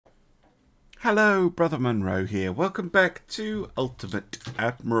Hello, Brother Monroe here. Welcome back to Ultimate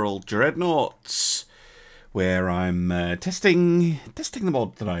Admiral Dreadnoughts, where I'm testing the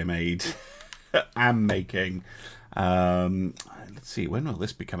mod that I made. am making. Let's see, when will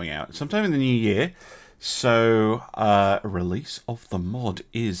this be coming out? Sometime in the new year. So, release of the mod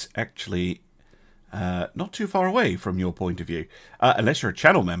is actually not too far away from your point of view. Unless you're a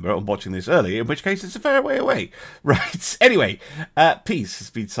channel member and watching this early, in which case it's a fair way away. Right, anyway, peace has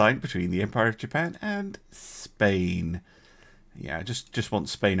been signed between the Empire of Japan and Spain. Yeah, I just want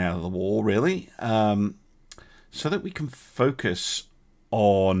Spain out of the war, really. So that we can focus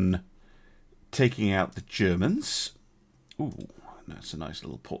on taking out the Germans. Ooh, that's a nice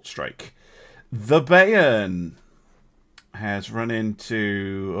little port strike. The Bayern has run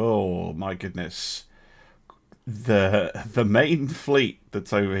into, oh my goodness, the main fleet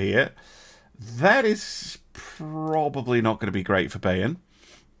that's over here. That is probably not going to be great for Bayern,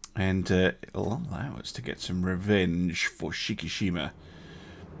 and it'll allow us to get some revenge for Shikishima.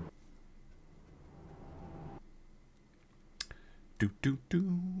 Go.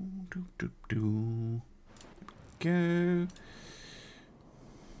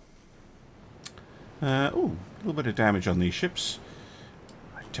 Oh, a little bit of damage on these ships.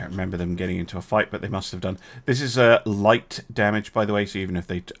 I don't remember them getting into a fight, but they must have done. This is light damage, by the way, so even if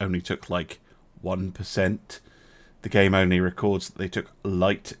they only took like 1%, the game only records that they took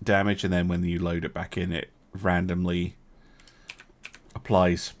light damage, and then when you load it back in, it randomly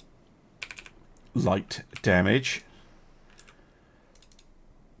applies light damage.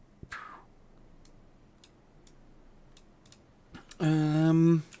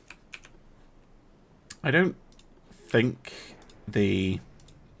 I don't think the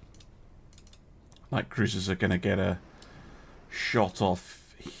light cruisers are going to get a shot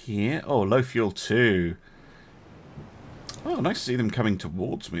off here. Oh, low fuel too. Oh, nice to see them coming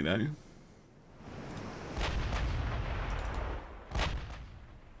towards me, though.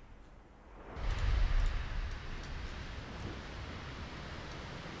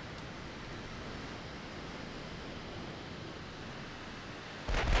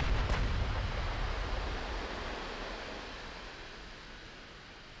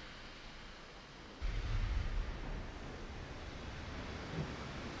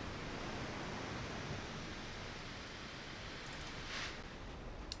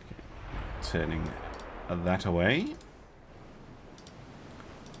 Turning that away.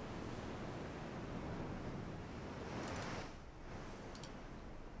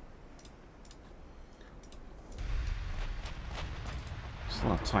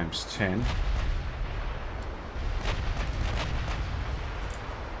 Still at times 10.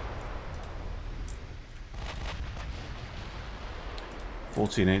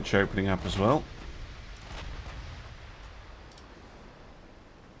 (14" opening up as well.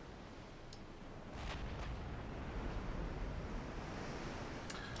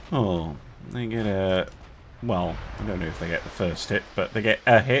 Oh, they get a... Well, I don't know if they get the first hit, but they get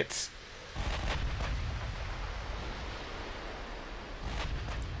a hit.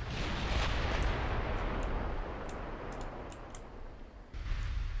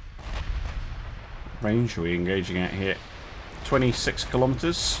 Range are we engaging at here? 26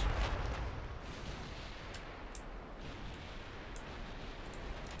 kilometers.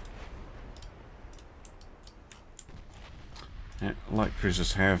 Light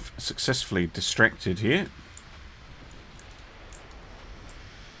cruisers have successfully distracted here,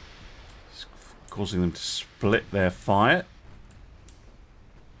 causing them to split their fire.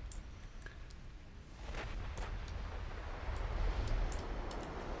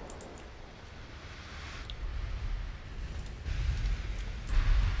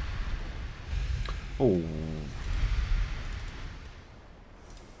 Oh.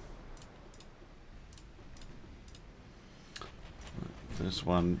 This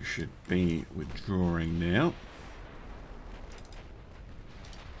one should be withdrawing now.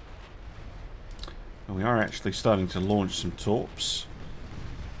 And we are actually starting to launch some torps.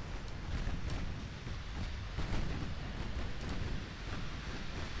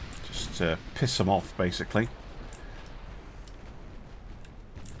 Just to piss them off, basically.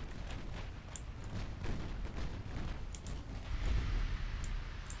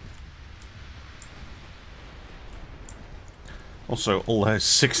 Also, all those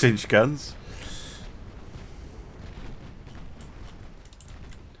 6-inch guns.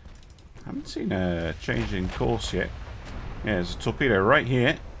 Haven't seen a change in course yet. Yeah, there's a torpedo right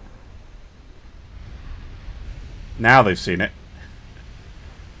here. Now they've seen it.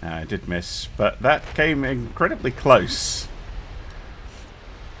 I did miss, but that came incredibly close.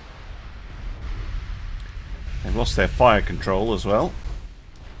 They've lost their fire control as well.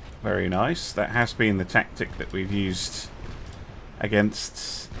 Very nice. That has been the tactic that we've used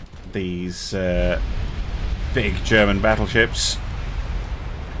against these big German battleships.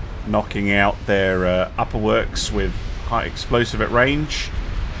 Knocking out their upper works with high explosive at range.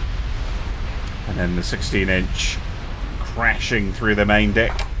 And then the 16-inch crashing through the main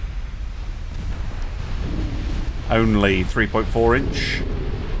deck. Only 3.4-inch.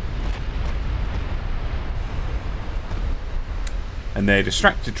 And they're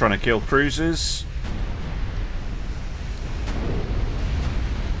distracted trying to kill cruisers.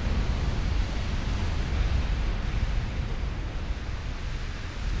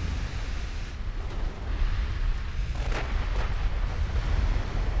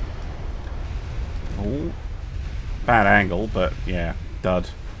 Oh, bad angle, but yeah, dud.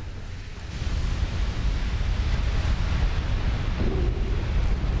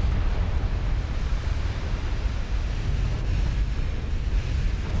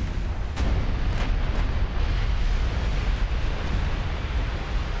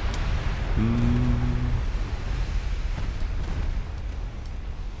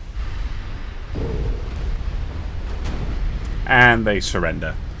 And they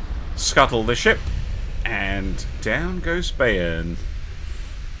surrender. Scuttle the ship, and down goes Bayern.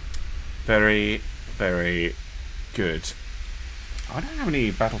 Very, very good. I don't know how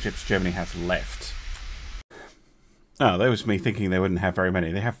many battleships Germany has left. Oh, that was me thinking they wouldn't have very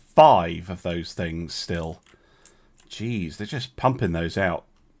many. They have 5 of those things still. Jeez, they're just pumping those out.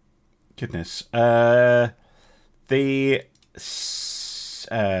 Goodness. The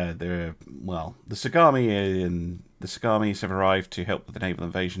Sagamis have arrived to help with the naval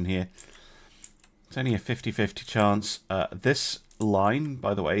invasion here. It's only a 50-50 chance. This line,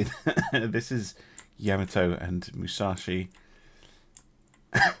 by the way, this is Yamato and Musashi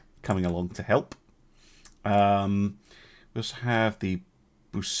coming along to help. We also have the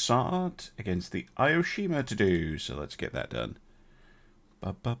Bussard against the Aoshima to do, so let's get that done.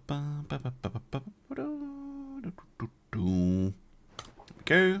 There we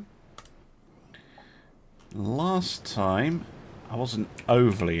go. Last time, I wasn't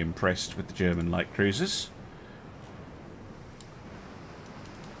overly impressed with the German light cruisers.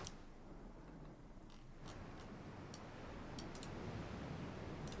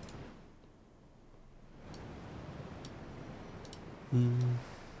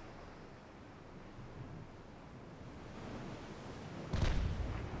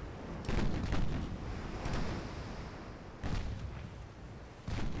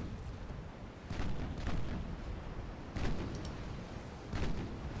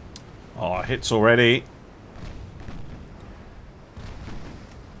 Oh, hits already.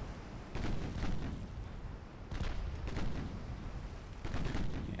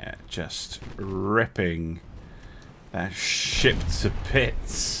 Yeah, just ripping that ship to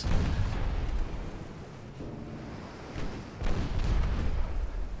bits.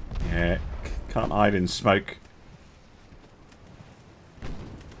 Yeah, can't hide in smoke.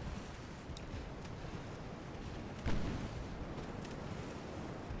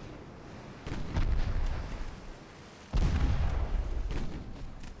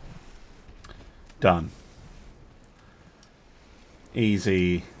 Done.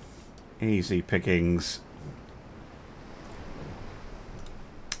 Easy pickings.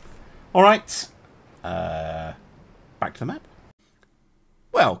 Alright. Back to the map.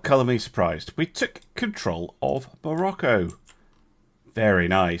 Well, colour me surprised. We took control of Morocco. Very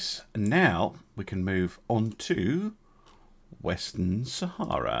nice. And now we can move on to Western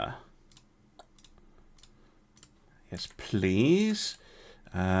Sahara. Yes, please.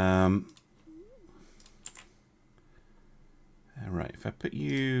 Alright, if I put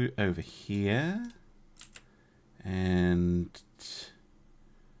you over here and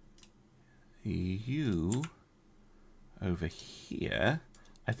you over here,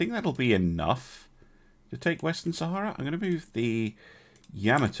 I think that'll be enough to take Western Sahara. I'm going to move the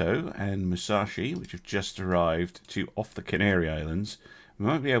Yamato and Musashi, which have just arrived, to off the Canary Islands. We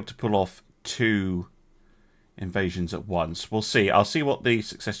might be able to pull off 2 invasions at once. We'll see. I'll see what the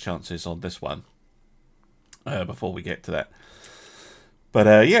success chance is on this one before we get to that.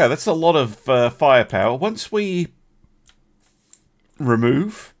 But yeah, that's a lot of firepower. Once we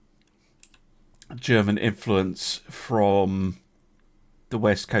remove German influence from the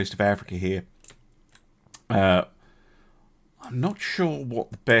west coast of Africa here, I'm not sure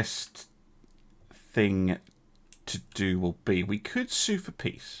what the best thing to do will be. We could sue for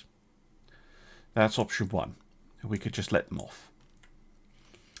peace. That's option 1. We could just let them off.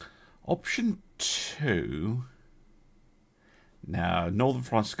 Option 2... Now, northern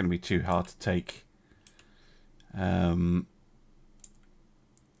France is going to be too hard to take. I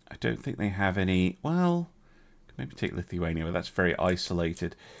don't think they have any... Well, maybe take Lithuania, but that's very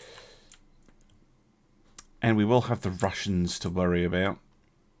isolated. And we will have the Russians to worry about.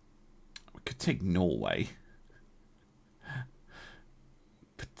 We could take Norway.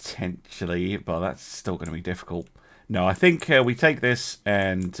 Potentially, but that's still going to be difficult. No, I think we take this,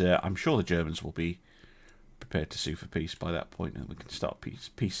 and I'm sure the Germans will be prepared to sue for peace by that point, and we can start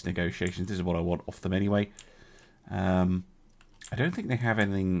peace negotiations. This is what I want off them anyway. I don't think they have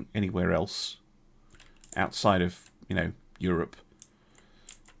anything anywhere else outside of, you know, Europe.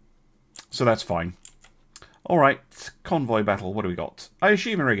 So that's fine. Alright, convoy battle. What do we got?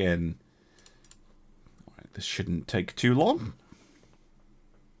 Iroey again. Alright, this shouldn't take too long.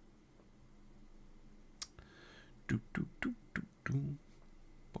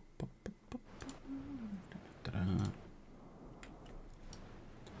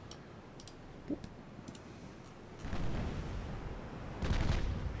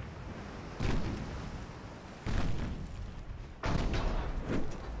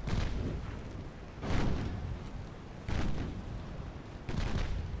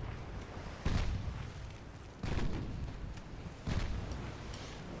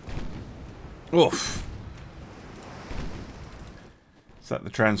 Oof. Is that the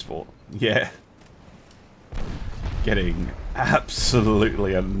transport? Yeah. Getting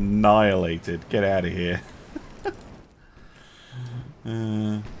absolutely annihilated. Get out of here.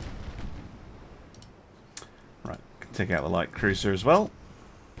 Right. Can take out the light cruiser as well.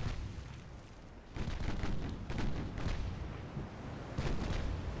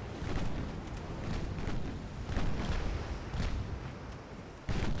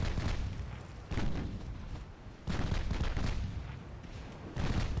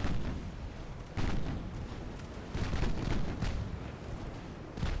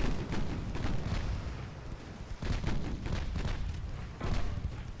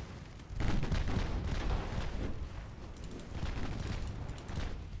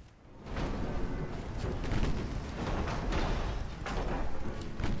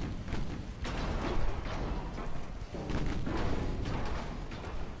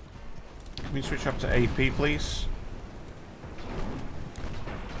 Can we switch up to AP, please?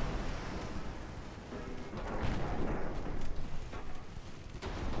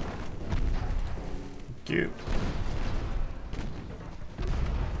 Thank you.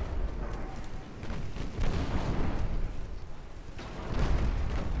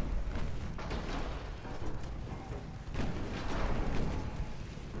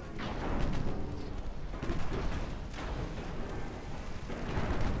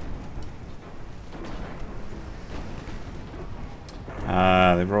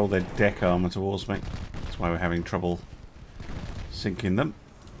 They've rolled their deck armor towards me. That's why we're having trouble sinking them.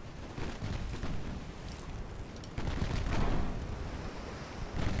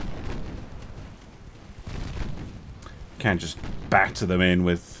 Can just batter them in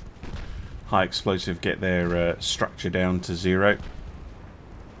with high explosive, get their structure down to 0.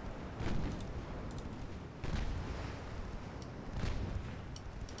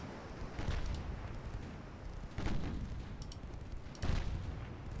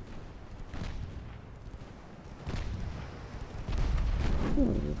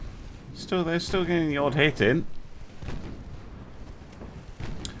 They're still getting the odd hit in.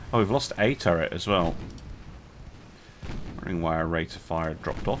 Oh, we've lost a turret as well. Wondering why our rate of fire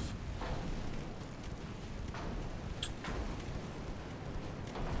dropped off.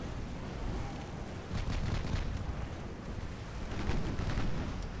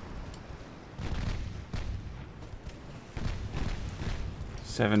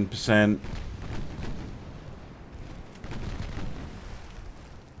 %.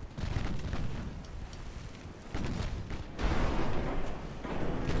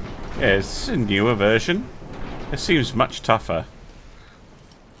 Yeah, it's a newer version. It seems much tougher.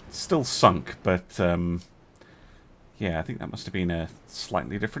 It's still sunk, but yeah, I think that must have been a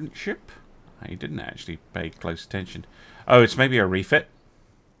slightly different ship. I didn't actually pay close attention. Oh, it's maybe a refit.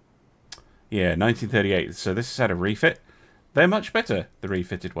 Yeah, 1938. So this has had a refit. They're much better, the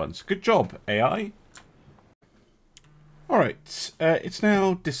refitted ones. Good job, AI. Alright, it's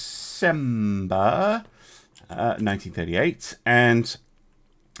now December 1938, and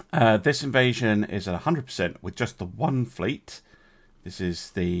this invasion is at 100% with just the one fleet. This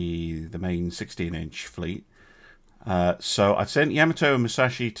is the main 16-inch fleet. So I've sent Yamato and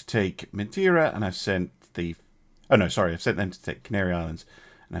Musashi to take Madeira, and I've sent the... Oh no, sorry, I've sent them to take Canary Islands,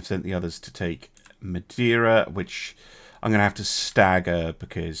 and I've sent the others to take Madeira, which I'm going to have to stagger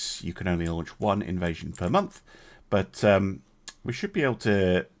because you can only launch one invasion per month. But we should be able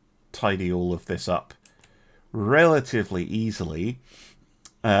to tidy all of this up relatively easily.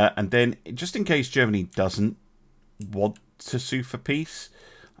 And then, just in case Germany doesn't want to sue for peace,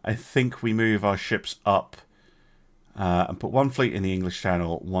 I think we move our ships up and put one fleet in the English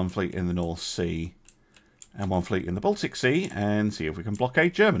Channel, one fleet in the North Sea, and one fleet in the Baltic Sea, and see if we can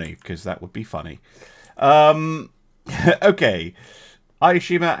blockade Germany, because that would be funny. Okay.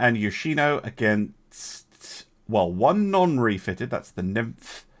 Aishima and Yoshino against, well, one non-refitted, that's the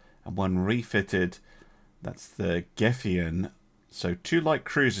Nymph, and one refitted, that's the Geffian. So 2 light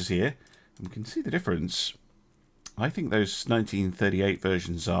cruisers here, and we can see the difference. I think those 1938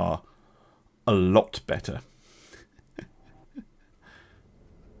 versions are a lot better.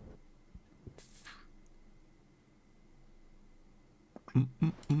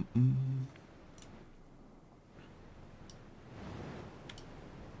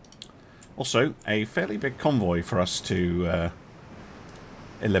 Also, a fairly big convoy for us to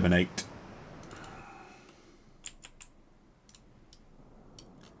eliminate.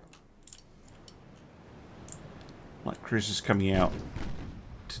 Light cruisers coming out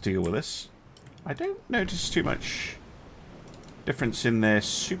to deal with this. I don't notice too much difference in their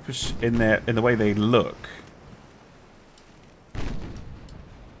in the way they look.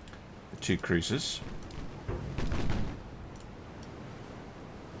 The 2 cruisers.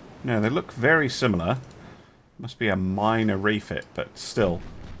 No, they look very similar. Must be a minor refit, but still,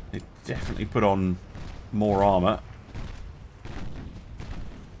 they definitely put on more armor.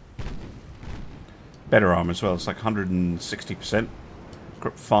 Better armor as well. It's like 160%.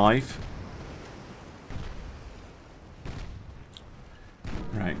 Group 5.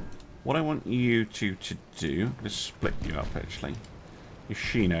 Right. What I want you to do... I'm going to split you up, actually.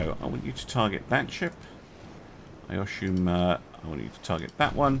 Yoshino, I want you to target that ship. Ayoshima, I want you to target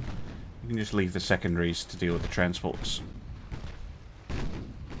that one. You can just leave the secondaries to deal with the transports.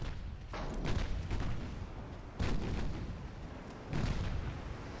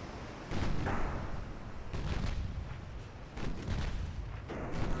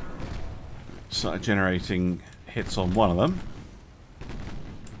 Start generating hits on one of them.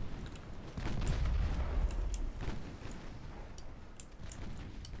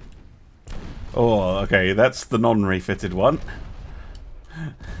 Oh, okay, that's the non-refitted one.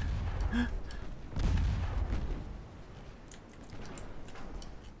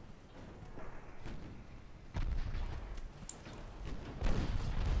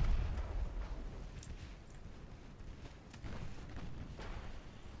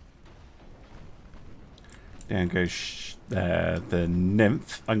 Down goes the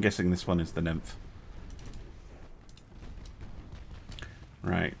Nymph. I'm guessing this one is the Nymph.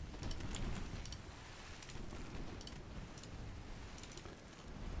 Right.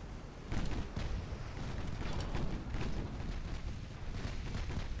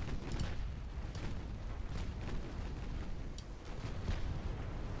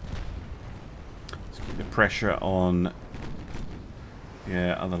 Let's keep the pressure on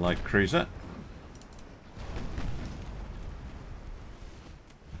the other light cruiser.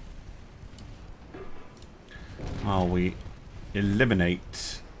 While we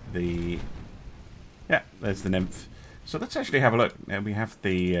eliminate the... Yeah, there's the Nymph. So let's actually have a look. We have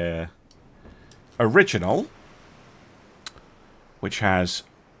the original, which has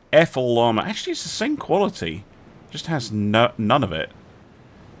full armor. Actually, it's the same quality. Just has none of it.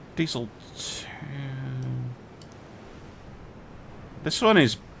 Diesel 2. This one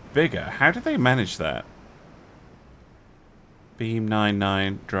is bigger. How did they manage that? Beam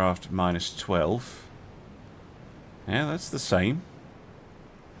 9.9, draft -12. Yeah, that's the same.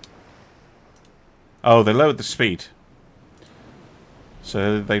 Oh, they lowered the speed.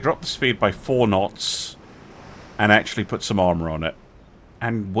 So they dropped the speed by 4 knots and actually put some armor on it.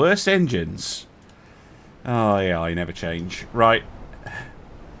 And worse engines. Oh, yeah, I never change. Right.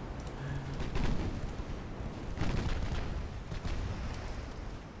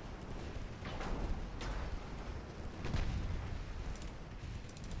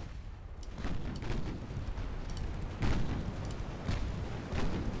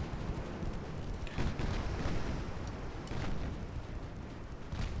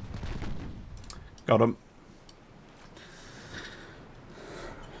 Got him.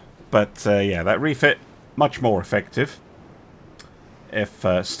 But, yeah, that refit, much more effective. If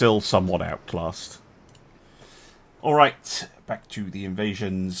still somewhat outclassed. Alright, back to the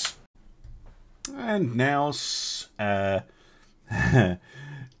invasions. And now, 2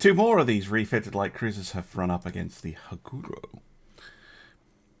 more of these refitted light cruisers have run up against the Haguro.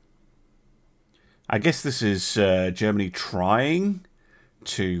 I guess this is Germany trying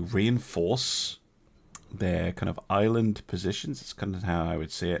to reinforce their kind of island positions. That's kind of how I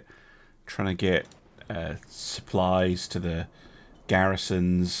would see it. Trying to get supplies to the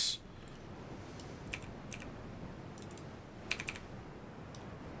garrisons.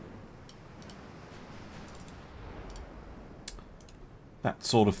 That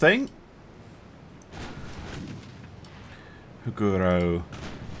sort of thing. Huguro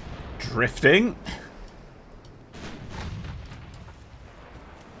drifting.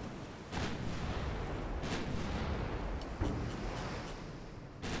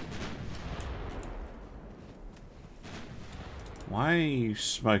 Why are you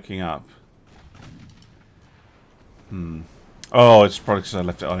smoking up? Oh, it's probably because I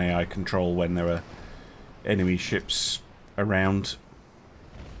left it on AI control when there were enemy ships around.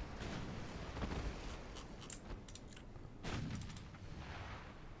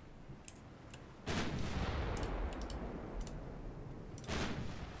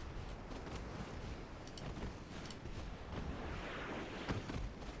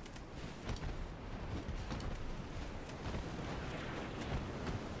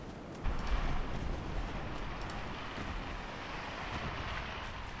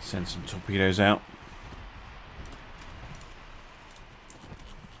 Send some torpedoes out.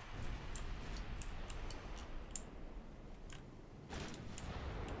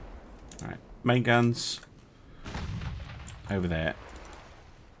 Alright, main guns over there.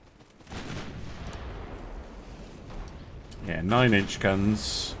 Yeah, 9-inch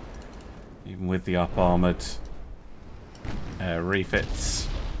guns, even with the up-armoured refits.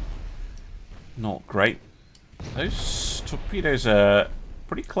 Not great. Those torpedoes are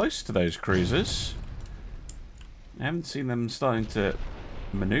pretty close to those cruisers. I haven't seen them starting to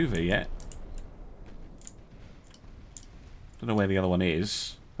maneuver yet. Don't know where the other one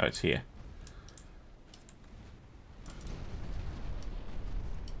is. Oh, it's here.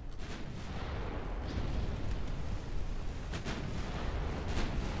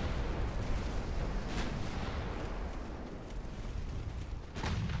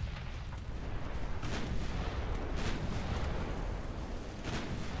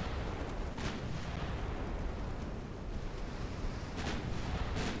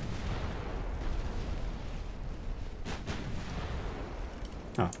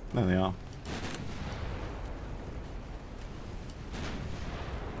 Oh, there they are.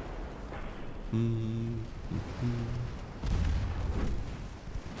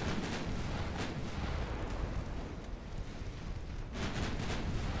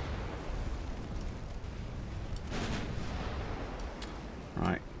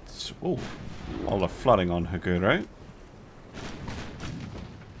 Right. Oh, a lot of flooding on Huguro.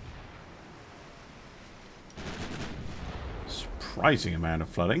 Surprising amount of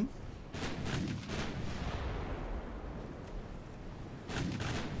flooding.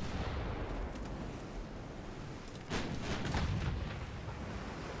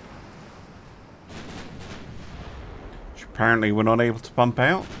 Which apparently we're not able to pump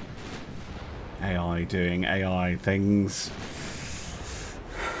out. AI doing AI things.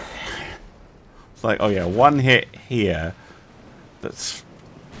 It's like, oh yeah, one hit here that's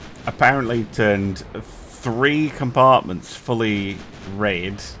apparently turned 3 compartments fully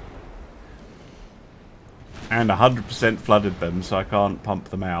red and 100% flooded them, so I can't pump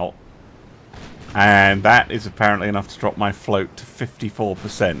them out. And that is apparently enough to drop my float to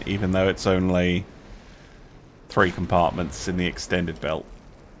 54%, even though it's only 3 compartments in the extended belt.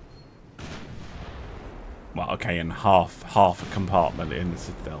 Well, okay, and half a compartment in the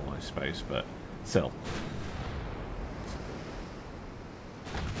Citadel, I suppose, but still.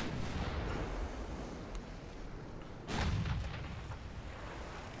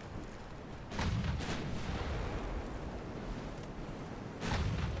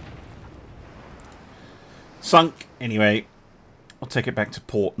 Sunk. Anyway, I'll take it back to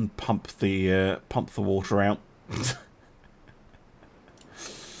port and pump the water out.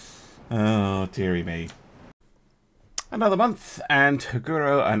 Oh, dearie me. Another month, and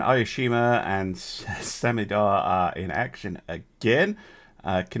Huguro and Aoshima and Samidar are in action again.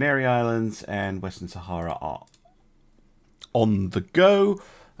 Canary Islands and Western Sahara are on the go.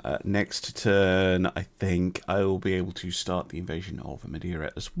 Next turn, I think I will be able to start the invasion of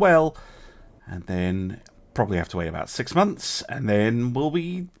Madeira as well, and then probably have to wait about 6 months, and then we'll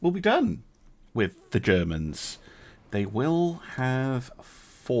be done with the Germans. They will have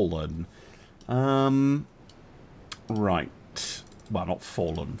fallen. Right. Well, not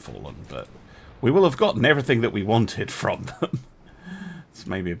fallen, but we will have gotten everything that we wanted from them. It's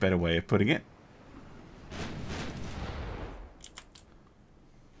maybe a better way of putting it.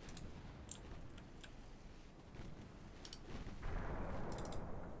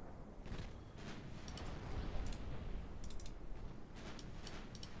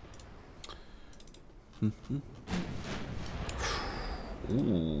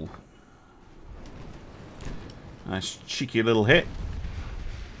 Ooh. Nice cheeky little hit.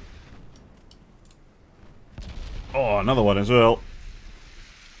 Oh, another one as well.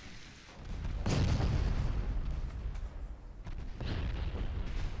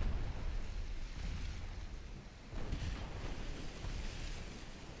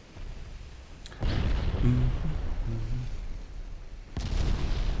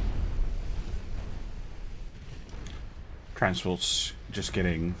 Transport's just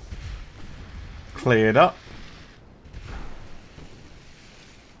getting cleared up.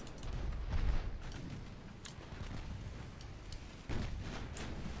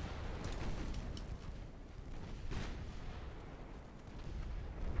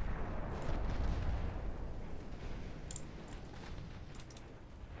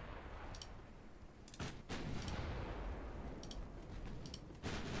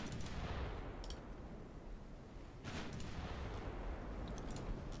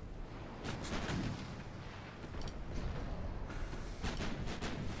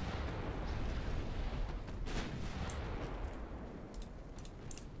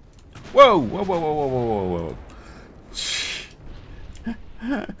 Whoa! Whoa! Whoa! Whoa! Whoa! Whoa!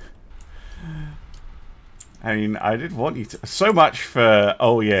 Whoa! I mean, I did want you to. So much for.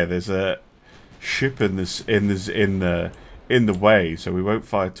 Oh yeah, there's a ship in the way, so we won't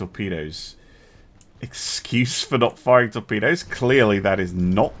fire torpedoes. Excuse for not firing torpedoes. Clearly, that is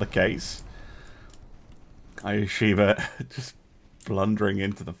not the case. Iroey just blundering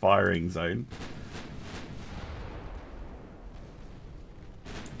into the firing zone.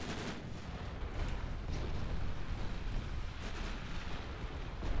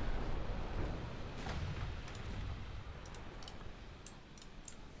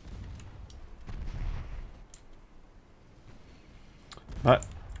 But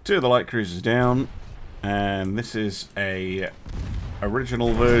two of the light cruisers down, and this is a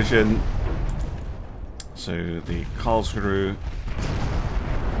original version. So the Karlsruhe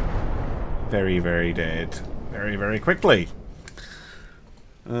very, very dead, very, very quickly.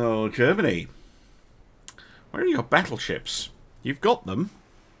 Oh, Germany, where are your battleships? You've got them.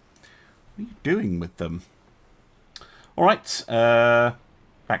 What are you doing with them? All right,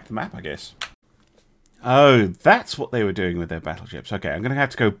 back to the map, I guess. Oh, that's what they were doing with their battleships. Okay, I'm going to have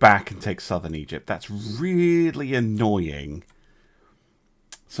to go back and take southern Egypt. That's really annoying.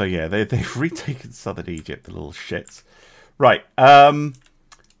 So yeah, they've retaken southern Egypt, the little shits. Right, no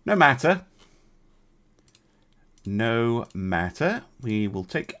matter. No matter. We will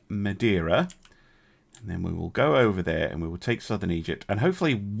take Madeira, and then we will go over there, and we will take southern Egypt, and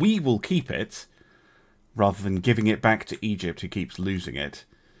hopefully we will keep it, rather than giving it back to Egypt, who keeps losing it.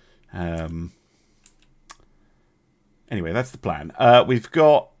 Anyway, that's the plan. We've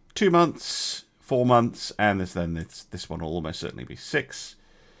got 2 months, 4 months, and this one will almost certainly be 6.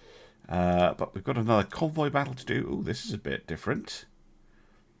 But we've got another convoy battle to do. Ooh, this is a bit different.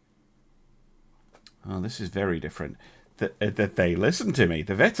 Oh, this is very different. That they listen to me.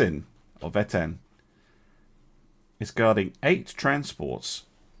 The Vetin, or Vetan, is guarding 8 transports.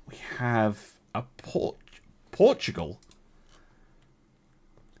 We have a Portugal.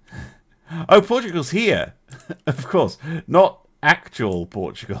 Oh, Portugal's here. Of course. Not actual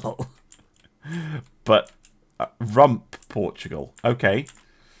Portugal. But rump Portugal. Okay.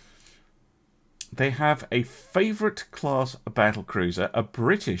 They have a favourite class battlecruiser. A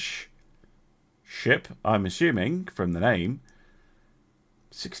British ship, I'm assuming, from the name.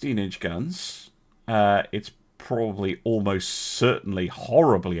 16-inch guns. It's probably almost certainly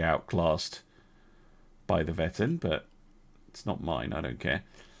horribly outclassed by the Veteran, but it's not mine. I don't care.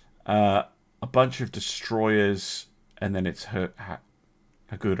 A bunch of destroyers, and then it's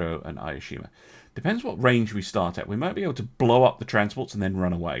Haguro and Ayashima. Depends what range we start at. We might be able to blow up the transports and then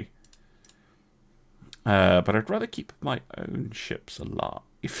run away. But I'd rather keep my own ships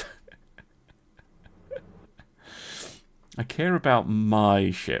alive. I care about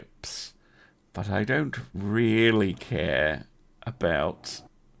my ships, but I don't really care about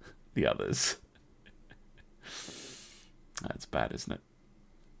the others. That's bad, isn't it?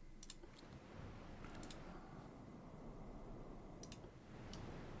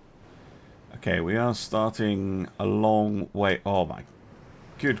 Okay, we are starting a long way. Oh my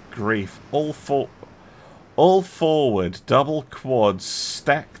good grief. All forward, double quads,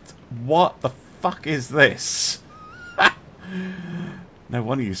 stacked. What the fuck is this? No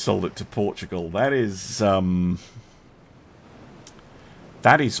wonder you sold it to Portugal. That is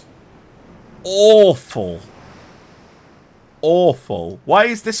awful. Awful. Why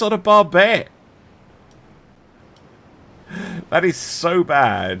is this on a barbette? That is so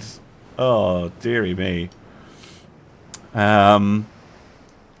bad. Oh, dearie me.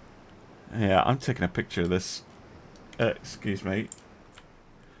 Yeah, I'm taking a picture of this. Excuse me.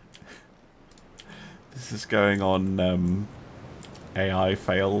 This is going on AI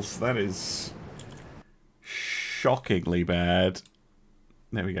fails. That is shockingly bad.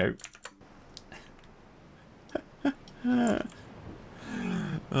 There we go.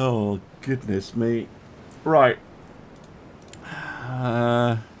 Oh, goodness me. Right.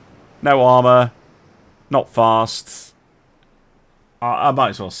 No armor. Not fast. I might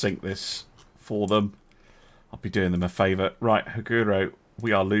as well sink this for them. I'll be doing them a favour. Right, Haguro,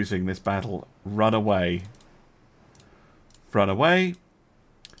 we are losing this battle. Run away. Run away.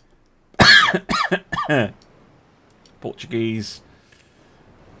 Portuguese.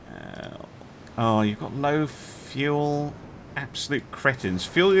 Oh, you've got low fuel. Absolute cretins.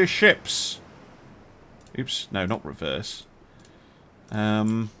 Fuel your ships. Oops, no, not reverse.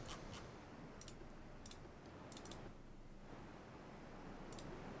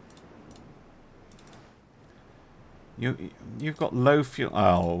 You've got low fuel.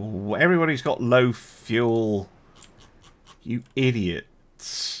 Oh, everybody's got low fuel. You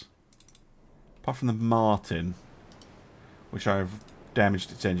idiots. Apart from the Martin, which I've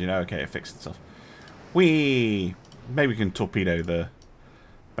damaged its engine. Okay, it fixed itself. Maybe we can torpedo the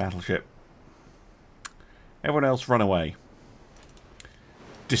battleship. Everyone else run away.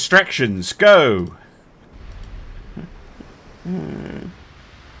 Distractions, go!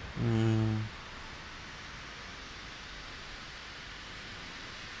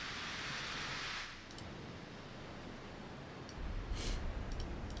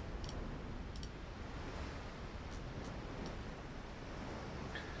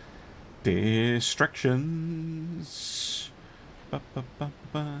 Distractions. Ba, ba, ba,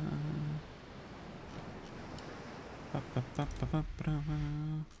 ba. Ba, ba, ba, ba, ba, ba.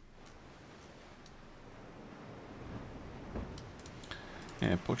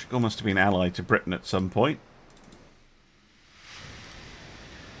 Yeah, Portugal must have been allied to Britain at some point.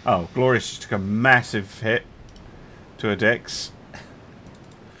 Oh, Glorious just took a massive hit to her decks.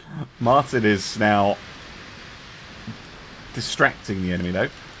 Martin is now distracting the enemy, though.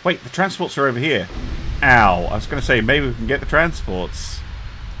 Wait, the transports are over here. Ow. I was going to say, maybe we can get the transports.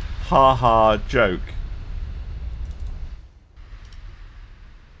 Ha ha, joke.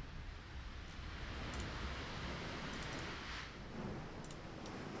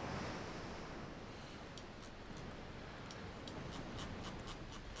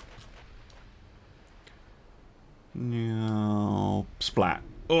 No. Splat.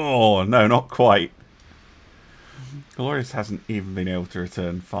 Oh, no, not quite. Glorious hasn't even been able to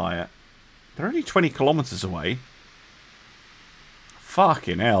return fire. They're only 20 kilometers away.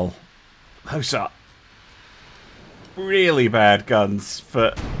 Fucking hell. Those are really bad guns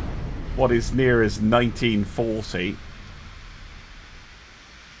for what is near as 1940.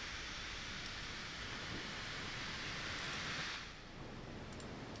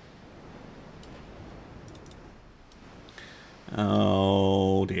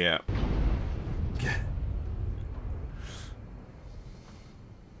 Oh dear.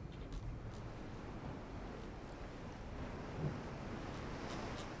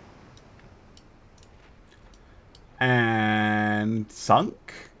 And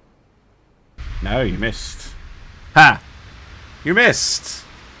sunk? No, you missed. Ha! You missed!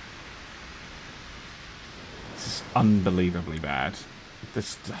 This is unbelievably bad.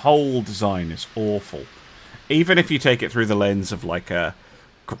 This whole design is awful. Even if you take it through the lens of like a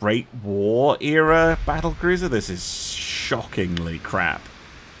Great War era battlecruiser, this is shockingly crap.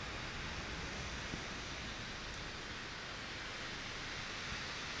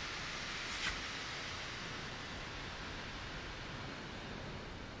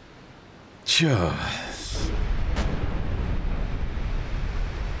 Sure.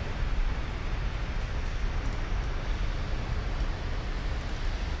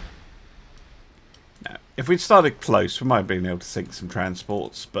 Now, if we'd started close, we might have been able to sink some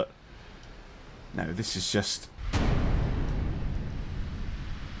transports, but no, this is just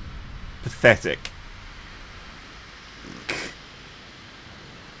pathetic.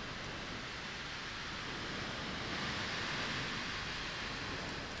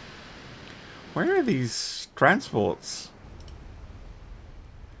 Where are these transports?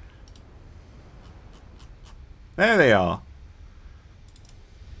 There they are.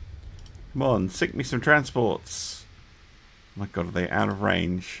 Come on, sink me some transports. Oh my god, are they out of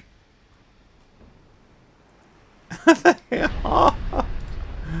range? They are.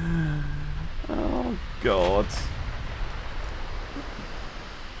 Oh god.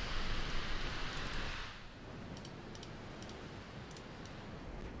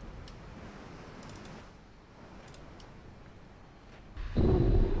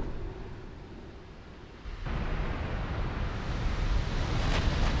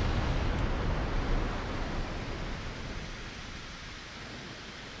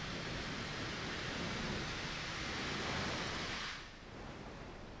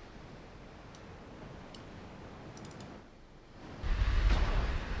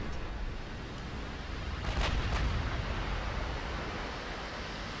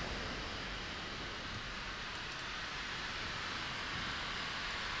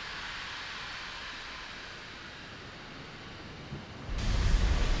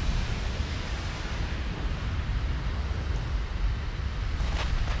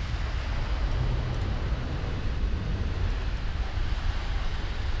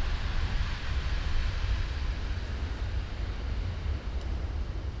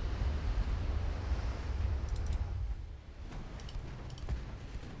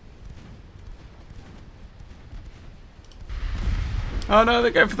 Oh no,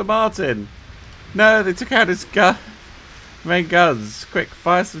 they're going for the Martin. No, they took out his main guns. Quick,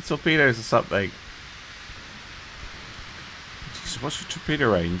 fire some torpedoes or something. Jeez, what's your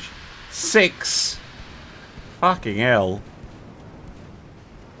torpedo range? 6! Fucking hell.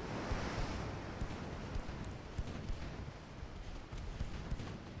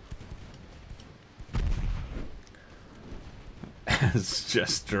 It's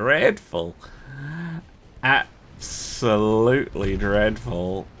just dreadful. Absolutely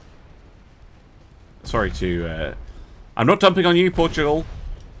dreadful. Sorry to... I'm not dumping on you, Portugal.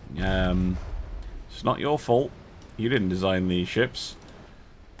 It's not your fault. You didn't design these ships.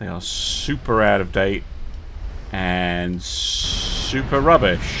 They are super out of date. And super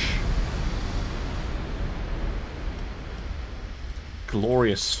rubbish.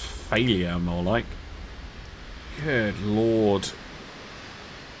 Glorious failure, more like. Good lord.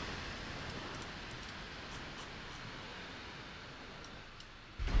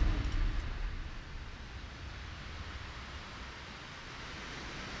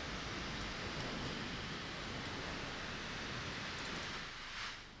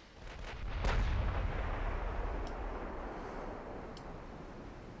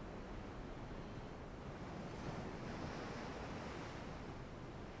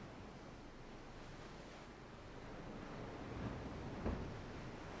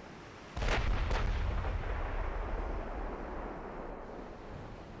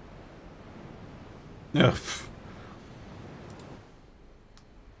 Ugh.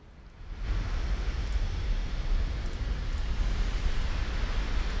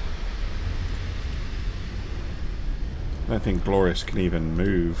 I don't think Glorious can even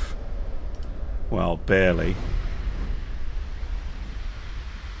move. Well, barely.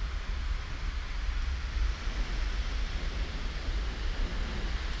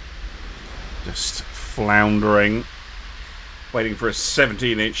 Just floundering. Waiting for a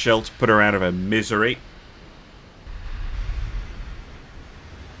 17-inch shell to put her out of her misery.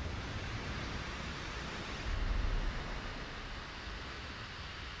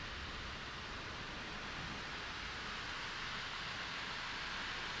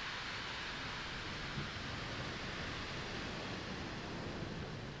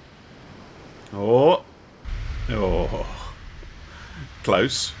 Oh. Oh.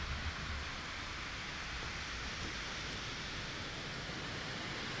 Close.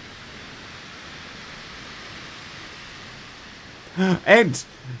 Ed!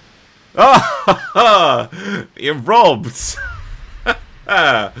 Oh! You're robbed!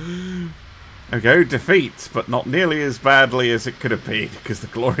 Okay, defeat, but not nearly as badly as it could have been, because the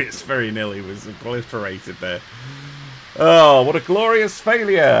Glorious very nearly was obliterated there. Oh, what a glorious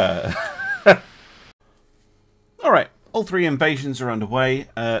failure! Alright, all 3 invasions are underway.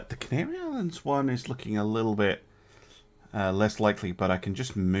 The Canary Islands one is looking a little bit less likely, but I can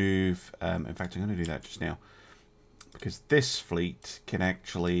just move... in fact, I'm going to do that just now. Because this fleet can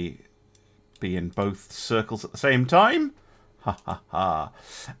actually be in both circles at the same time. Ha ha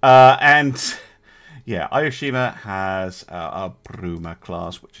ha. And yeah, Ayoshima has a Bruma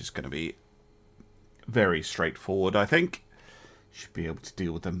class, which is going to be very straightforward, I think. Should be able to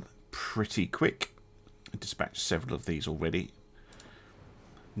deal with them pretty quick. I dispatched several of these already.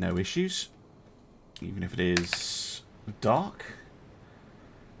 No issues. Even if it is dark.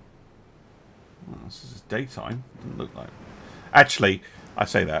 Well, this is daytime. Doesn't look like. Actually, I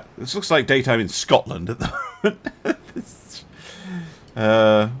say that. This looks like daytime in Scotland at the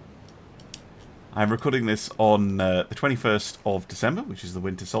moment. I'm recording this on the 21st of December, which is the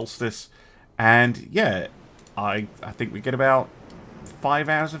winter solstice. And yeah, I think we get about 5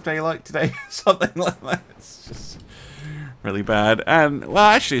 hours of daylight today. Something like that. It's just really bad. And, well,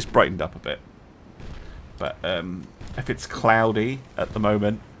 actually it's brightened up a bit. But if it's cloudy at the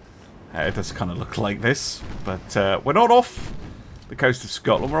moment, it does kind of look like this, but we're not off the coast of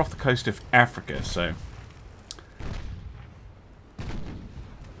Scotland, we're off the coast of Africa, so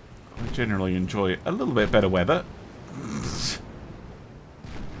I generally enjoy a little bit better weather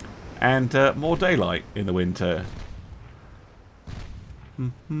and more daylight in the winter.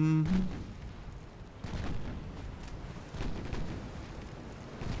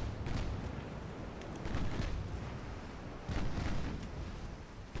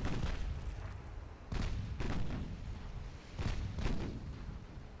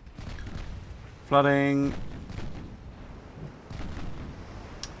 Flooding.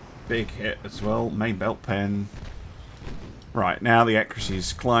 Big hit as well. Main belt pen. Right, now the accuracy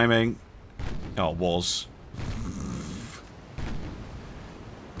is climbing. Oh, it was.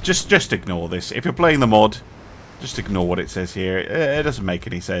 Just ignore this. If you're playing the mod, just ignore what it says here. It doesn't make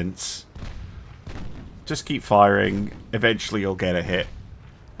any sense. Just keep firing. Eventually you'll get a hit.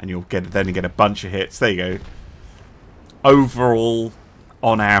 And you'll get a bunch of hits. There you go. Overall,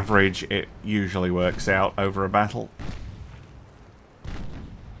 on average, it usually works out over a battle.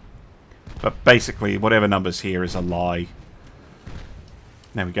 But basically, whatever number's here is a lie.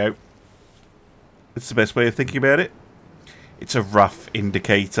 There we go. It's the best way of thinking about it. It's a rough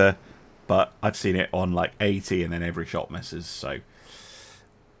indicator, but I've seen it on like 80 and then every shot misses, so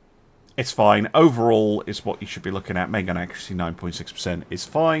it's fine. Overall is what you should be looking at. Main gun accuracy 9.6% is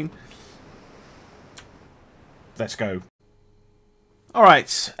fine. Let's go.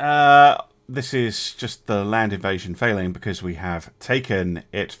 Alright, this is just the land invasion failing because we have taken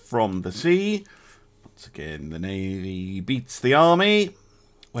it from the sea. Once again, the Navy beats the Army.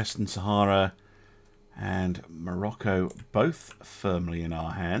 Western Sahara and Morocco both firmly in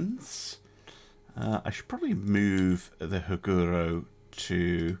our hands. I should probably move the Haguro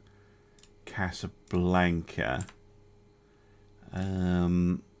to Casablanca.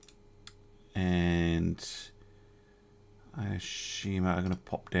 And Ashima, I'm going to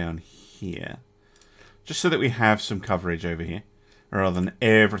pop down here. Just so that we have some coverage over here. Rather than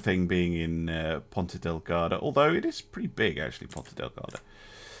everything being in Ponta Delgada. Although it is pretty big, actually, Ponta Delgada.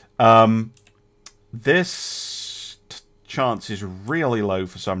 This chance is really low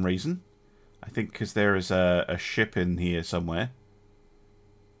for some reason. I think because there is a ship in here somewhere.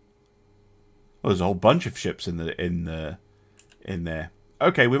 Well, there's a whole bunch of ships in there.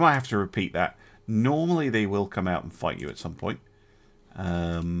 Okay, we might have to repeat that. Normally they will come out and fight you at some point. Oh,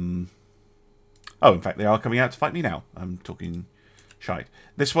 in fact, they are coming out to fight me now. I'm talking shite.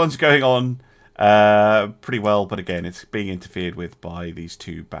 This one's going on pretty well, but again, it's being interfered with by these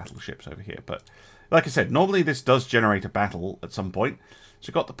two battleships over here. But like I said, normally this does generate a battle at some point. So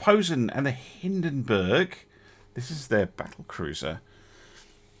we've got the Posen and the Hindenburg. This is their battle cruiser.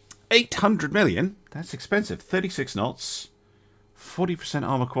 800 million. That's expensive. 36 knots. 40%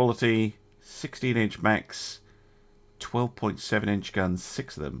 armor quality. 16-inch max. 12.7-inch guns.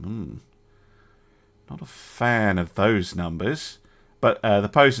 6 of them. Not a fan of those numbers. But the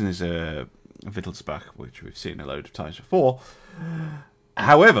Posen is a Wittelsbach, which we've seen a load of times before.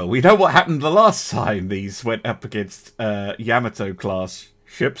 However, we know what happened the last time these went up against Yamato-class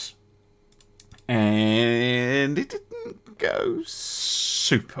ships. And it didn't go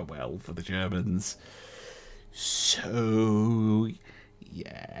super well for the Germans. So,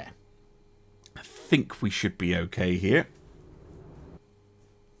 yeah. I think we should be okay here.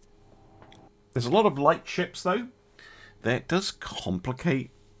 There's a lot of light ships, though. That does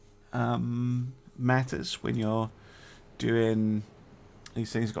complicate matters when you're doing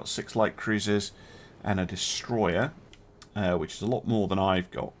these things. Got 6 light cruisers and a destroyer, which is a lot more than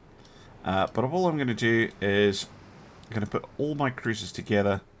I've got. But all I'm going to do is I'm going to put all my cruisers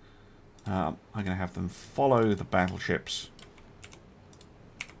together. I'm going to have them follow the battleships.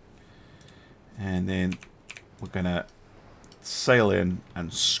 And then we're going to sail in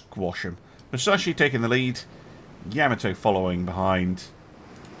and squash them. Musashi taking the lead. Yamato following behind.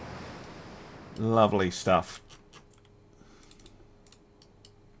 Lovely stuff.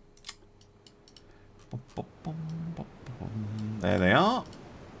 There they are.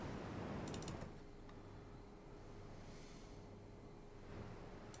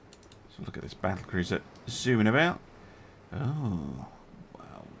 So look at this battlecruiser zooming about. Oh,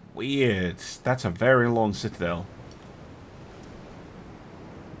 wow, weird. That's a very long citadel.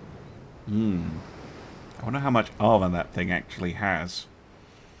 I wonder how much armor that thing actually has.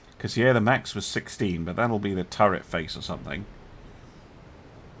 Because, yeah, the max was 16, but that'll be the turret face or something.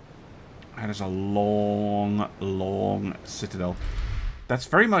 That is a long, long citadel. That's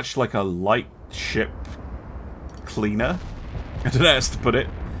very much like a light ship cleaner. I don't know how else to put it.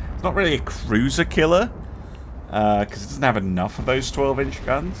 It's not really a cruiser killer. Because it doesn't have enough of those 12-inch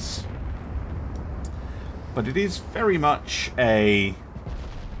guns. But it is very much a...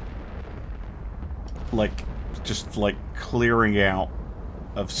 just like clearing out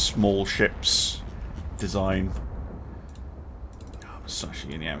of small ships design. Oh,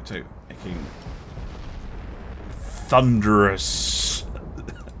 Musashi and Yamato making thunderous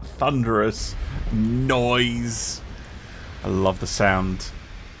noise. I love the sound.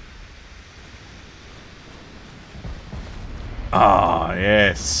 Ah,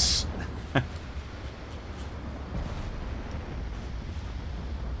 yes.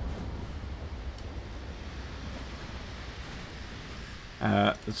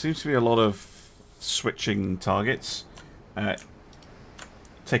 There seems to be a lot of switching targets.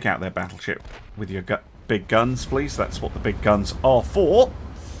 Take out their battleship with your big guns, please. That's what the big guns are for.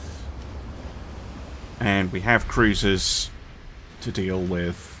 And we have cruisers to deal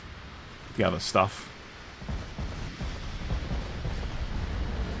with the other stuff.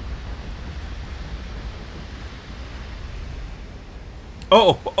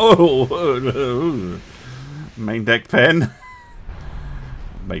 Oh! Main deck pen.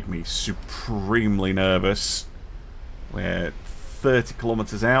 Make me supremely nervous. We're 30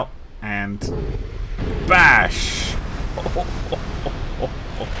 kilometers out and bash!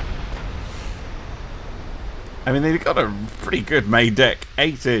 I mean, they've got a pretty good main deck,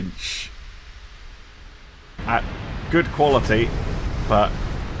 8-inch. At good quality, but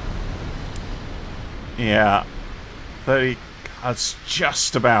yeah, 30. That's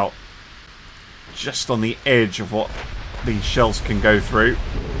just about on the edge of what these shells can go through.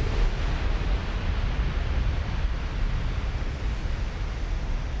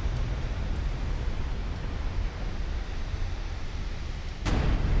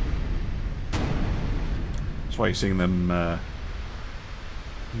 That's why you're seeing them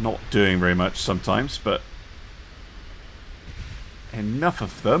not doing very much sometimes, but enough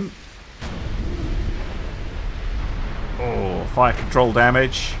of them. Oh, fire control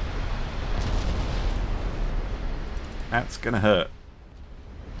damage. That's gonna hurt.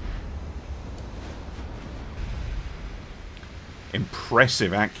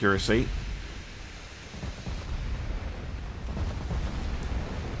 Impressive accuracy.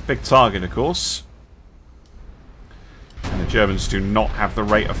 Big target, of course. And the Germans do not have the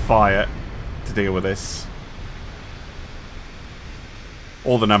rate of fire to deal with this.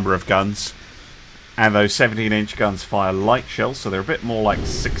 Or the number of guns. And those 17-inch guns fire light shells, so they're a bit more like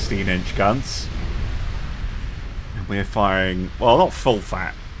 16-inch guns. And we're firing, well, not full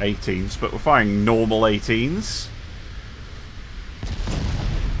fat 18s, but we're firing normal 18s.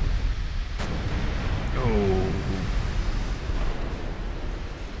 Oh.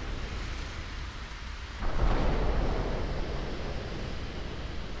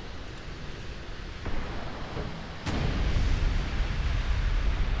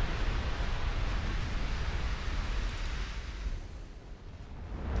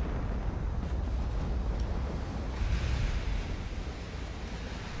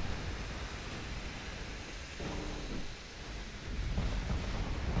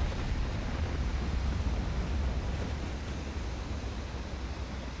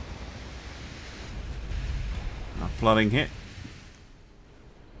 Flooding hit.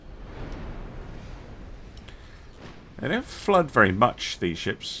 They don't flood very much, these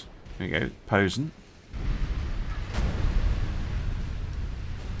ships. There you go, Posen.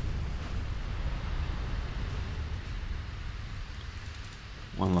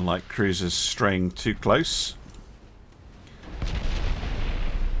 One of the light cruisers straying too close.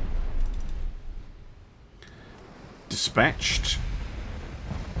 Dispatched.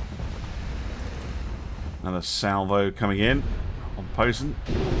 Another salvo coming in on Posen.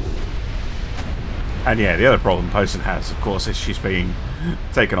 And yeah, the other problem Posen has, of course, is she's being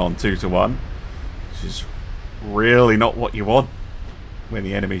taken on 2-to-1. Which is really not what you want when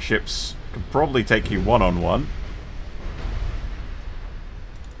the enemy ships can probably take you 1-on-1.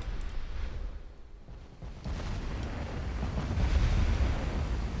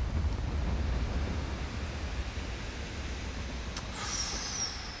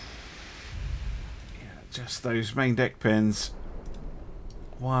 Just those main deck pins,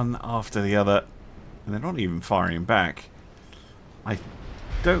 one after the other, and they're not even firing back. I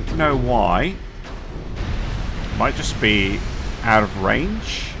don't know why. Might just be out of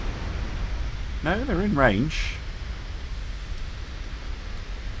range. No, they're in range.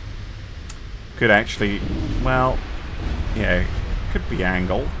 Could actually, well, yeah, could be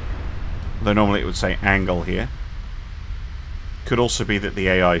angle. Though normally it would say angle here. Could also be that the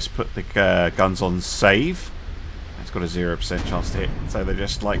AI's put the guns on save. It's got a 0% chance to hit. So they're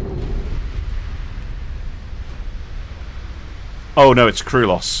just like... Oh no, it's crew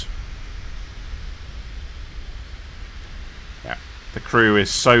loss. Yeah, the crew is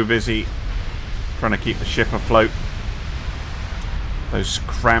so busy trying to keep the ship afloat. Those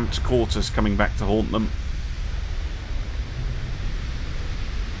cramped quarters coming back to haunt them.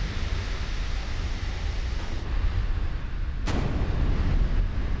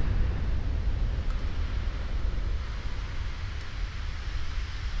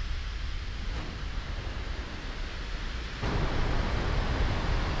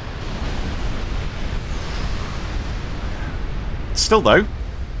 Still though,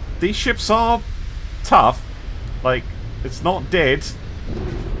 these ships are tough. Like, it's not dead.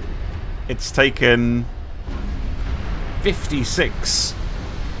 It's taken 56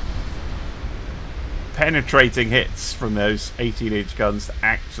 penetrating hits from those 18-inch guns to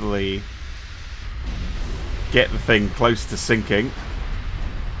actually get the thing close to sinking.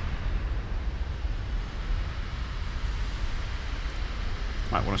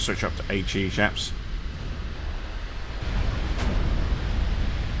 Might want to switch up to HE, chaps.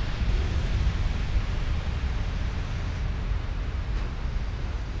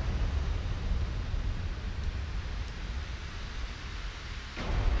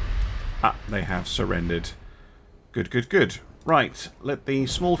 Ah, they have surrendered. Good, good, good. Right, let the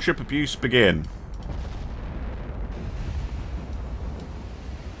small ship abuse begin.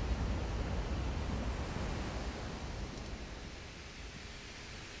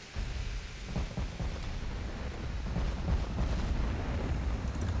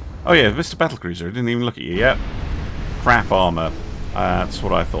 Oh yeah, Mr. Battlecruiser, I didn't even look at you yet. Crap armor. That's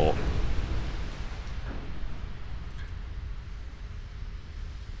what I thought.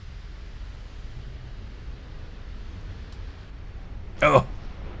 Oh!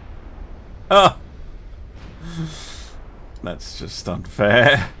 Oh! That's just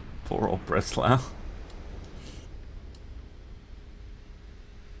unfair. Poor old Breslau.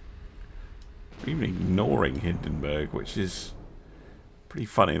 Even ignoring Hindenburg, which is pretty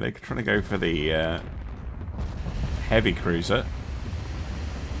funny. They're trying to go for the heavy cruiser.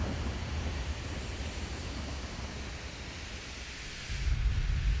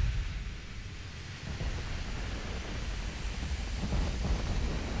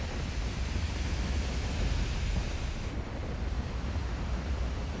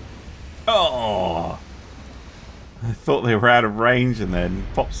 Oh! I thought they were out of range and then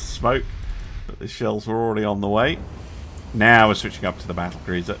pops smoke, but the shells were already on the way. Now we're switching up to the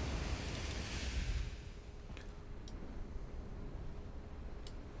battlecruiser.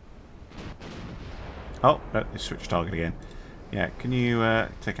 Oh, no, they switched target again. Yeah, can you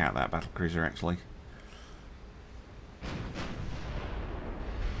take out that battlecruiser actually?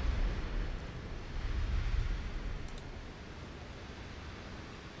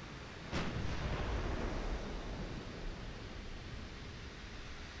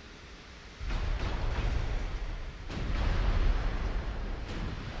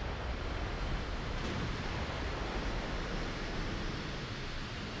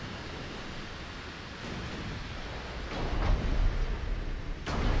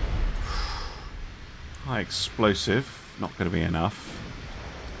 High explosive, not going to be enough.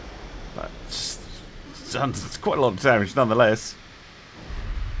 But it's quite a lot of damage nonetheless.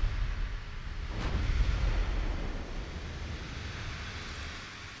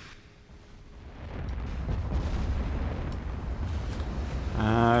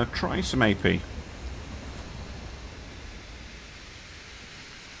 Try some AP. There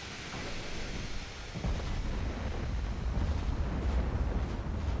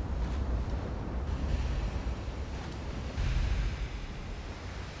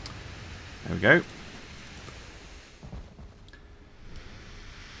we go.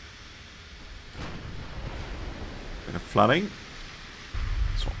 Bit of flooding.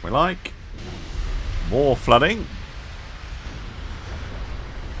 That's what we like. More flooding.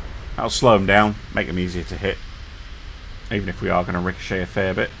 That'll slow them down, make them easier to hit. Even if we are going to ricochet a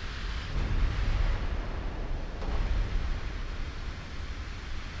fair bit.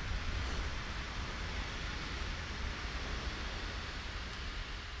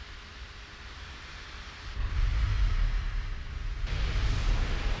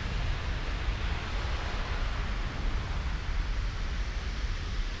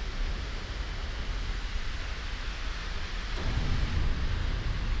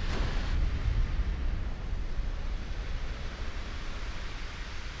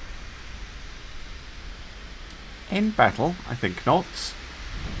 In battle, I think not.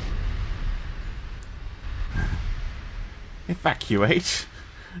 Evacuate.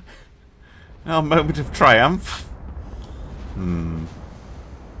 Our moment of triumph.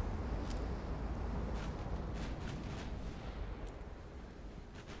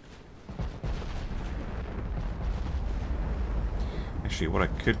 Actually, what I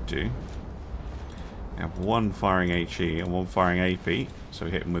could do, have one firing HE and one firing AP, so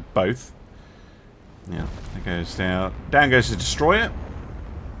we hit them with both. Yeah, that goes down. Down goes the destroyer.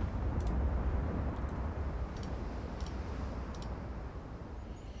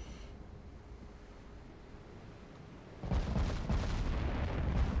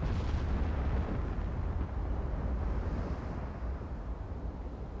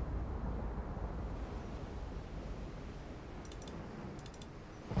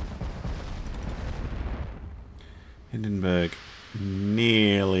 Hindenburg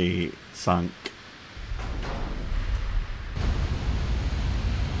nearly sunk.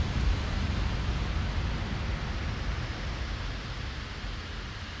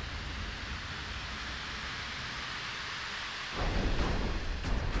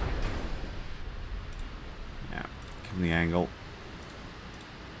 The angle.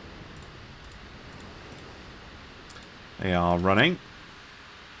 They are running.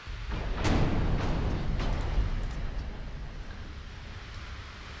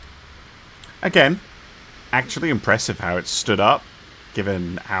 Again, actually impressive how it stood up.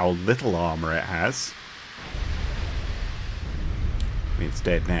 given how little armor it has. I mean, it's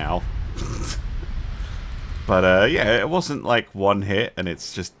dead now. But, yeah, it wasn't like one hit and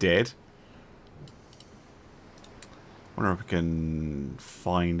it's just dead. I wonder if we can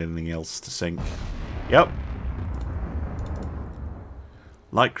find anything else to sink. Yep.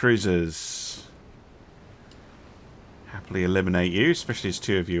 Light cruisers. Happily eliminate you, especially as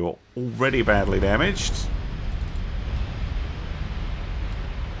two of you are already badly damaged.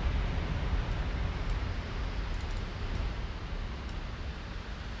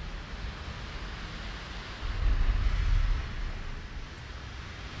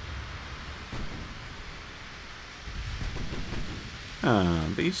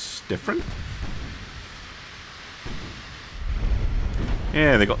 These different?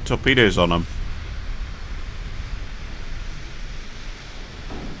 Yeah, they got torpedoes on them.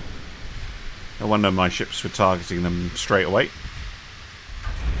 No wonder my ships were targeting them straight away.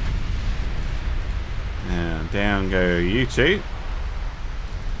 And down go you two.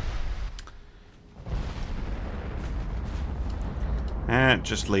 And it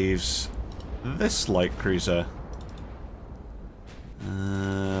just leaves this light cruiser.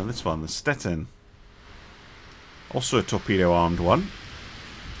 This one, the Stettin. Also a torpedo-armed one.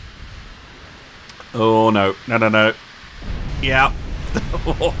 Oh, no. No, no, no. Yeah.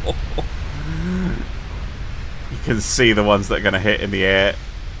 You can see the ones that are going to hit in the air.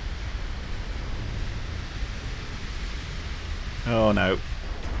 Oh, no.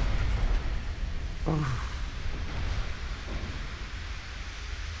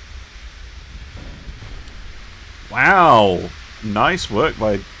 Wow. Nice work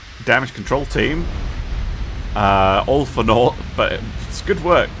by damage control team. All for naught, but it's good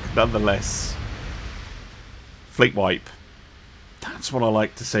work nonetheless. Fleet wipe. That's what I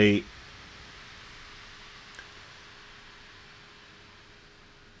like to see.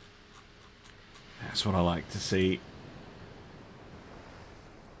 That's what I like to see.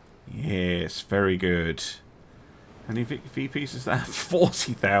 Yes, very good. How many VPs is that?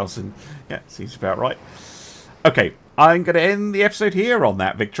 40,000. Yeah, seems about right. Okay, I'm going to end the episode here on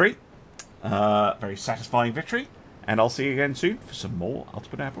that victory. Very satisfying victory. And I'll see you again soon for some more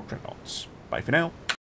Ultimate Admiral Dreadnoughts. Bye for now.